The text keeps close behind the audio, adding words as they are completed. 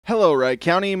Hello, Wright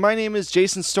County. My name is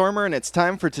Jason Stormer, and it's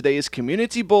time for today's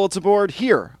Community Bulletin Board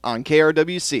here on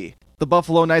KRWC. The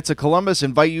Buffalo Knights of Columbus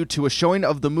invite you to a showing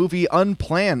of the movie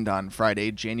Unplanned on Friday,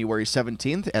 January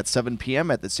 17th at 7 p.m.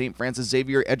 at the St. Francis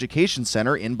Xavier Education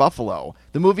Center in Buffalo.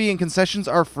 The movie and concessions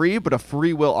are free, but a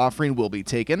free will offering will be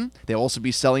taken. They'll also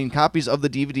be selling copies of the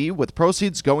DVD with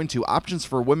proceeds going to Options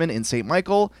for Women in St.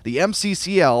 Michael, the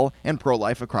MCCL, and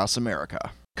Pro-Life Across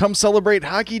America. Come celebrate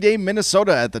Hockey Day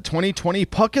Minnesota at the 2020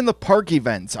 Puck in the Park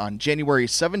event on January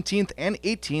 17th and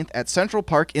 18th at Central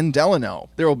Park in Delano.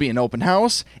 There will be an open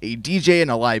house, a DJ and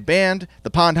a live band, the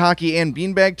pond hockey and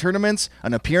beanbag tournaments,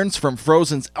 an appearance from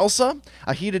Frozen's Elsa,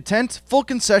 a heated tent, full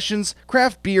concessions,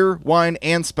 craft beer, wine,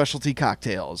 and specialty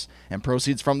cocktails. And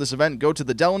proceeds from this event go to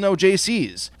the Delano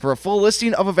JCs. For a full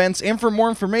listing of events and for more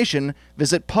information,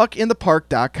 visit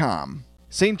puckinthepark.com.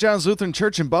 St. John's Lutheran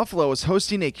Church in Buffalo is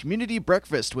hosting a community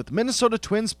breakfast with Minnesota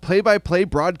Twins play-by-play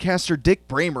broadcaster Dick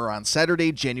Bramer on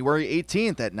Saturday, January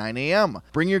 18th at 9 a.m.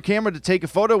 Bring your camera to take a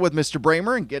photo with Mr.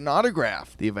 Bramer and get an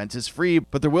autograph. The event is free,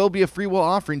 but there will be a free will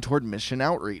offering toward mission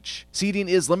outreach. Seating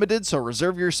is limited, so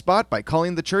reserve your spot by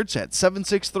calling the church at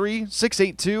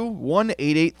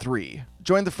 763-682-1883.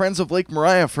 Join the Friends of Lake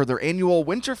Maria for their annual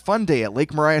Winter Fun Day at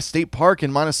Lake Maria State Park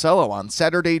in Monticello on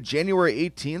Saturday, January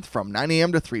 18th from 9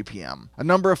 a.m. to 3 p.m. A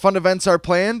number of fun events are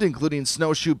planned, including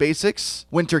snowshoe basics,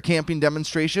 winter camping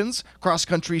demonstrations,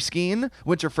 cross-country skiing,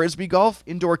 winter frisbee golf,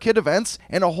 indoor kid events,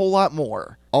 and a whole lot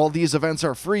more. All these events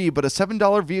are free, but a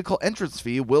 $7 vehicle entrance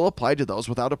fee will apply to those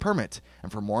without a permit.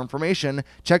 And for more information,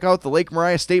 check out the Lake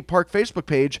Maria State Park Facebook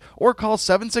page or call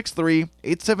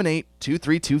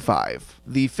 763-878-2325.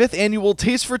 The 5th annual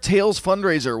Taste for Tales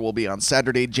fundraiser will be on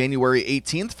Saturday, January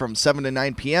 18th from 7 to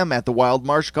 9 p.m. at the Wild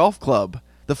Marsh Golf Club.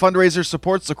 The fundraiser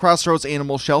supports the Crossroads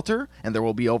Animal Shelter, and there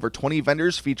will be over 20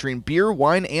 vendors featuring beer,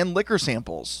 wine, and liquor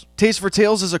samples. Taste for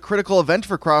Tales is a critical event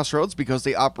for Crossroads because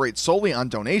they operate solely on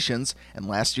donations, and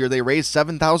last year they raised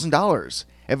 $7,000.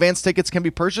 Advance tickets can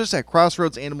be purchased at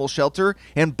Crossroads Animal Shelter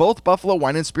and both Buffalo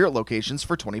Wine and Spirit locations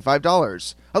for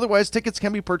 $25. Otherwise, tickets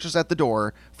can be purchased at the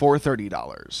door for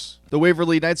 $30. The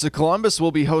Waverly Knights of Columbus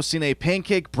will be hosting a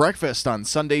pancake breakfast on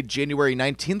Sunday, January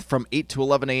 19th from 8 to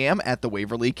 11 a.m. at the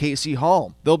Waverly Casey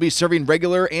Hall. They'll be serving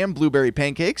regular and blueberry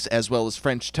pancakes, as well as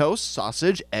French toast,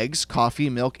 sausage, eggs, coffee,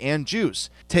 milk, and juice.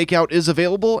 Takeout is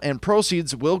available, and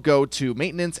proceeds will go to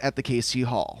maintenance at the Casey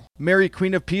Hall. Mary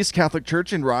Queen of Peace Catholic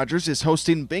Church in Rogers is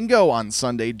hosting bingo on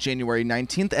Sunday, January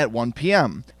 19th at 1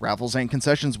 p.m. Raffles and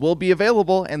concessions will be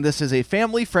available, and this is a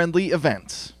family-friendly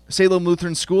event. Salem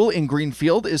Lutheran School in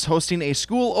Greenfield is hosting a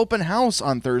school open house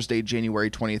on Thursday, January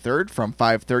 23rd from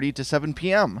 5:30 to 7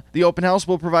 p.m. The open house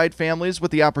will provide families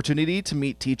with the opportunity to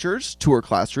meet teachers, tour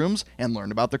classrooms, and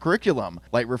learn about the curriculum.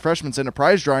 Light refreshments and a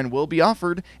prize drawing will be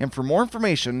offered, and for more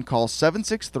information, call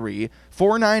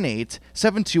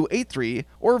 763-498-7283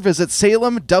 or visit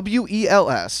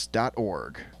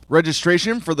salemwels.org.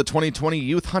 Registration for the 2020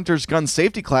 Youth Hunters Gun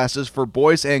Safety classes for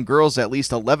boys and girls at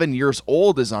least 11 years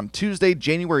old is on Tuesday,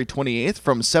 January 28th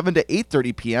from 7 to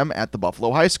 8:30 p.m. at the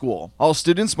Buffalo High School. All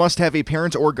students must have a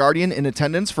parent or guardian in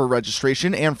attendance for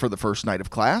registration and for the first night of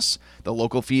class. The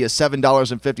local fee is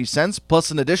 $7.50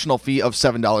 plus an additional fee of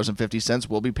 $7.50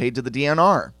 will be paid to the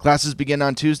DNR. Classes begin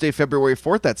on Tuesday, February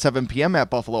 4th at 7 p.m. at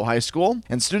Buffalo High School,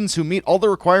 and students who meet all the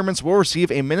requirements will receive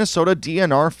a Minnesota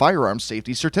DNR firearms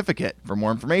safety certificate. For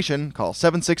more information, call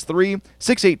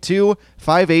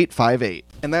 763-682-5858.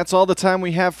 And that's all the time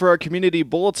we have for our community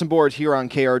bulletin board here on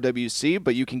KRWC,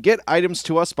 but you can get items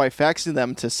to us by faxing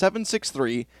them to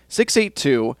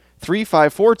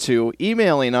 763-682-3542,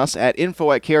 emailing us at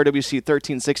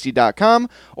info@krwc1360.com,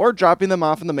 or dropping them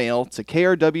off in the mail to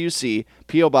KRWC,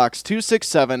 P.O. Box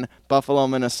 267, Buffalo,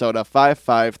 Minnesota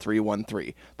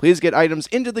 55313. Please get items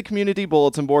into the community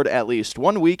bulletin board at least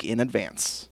 1 week in advance.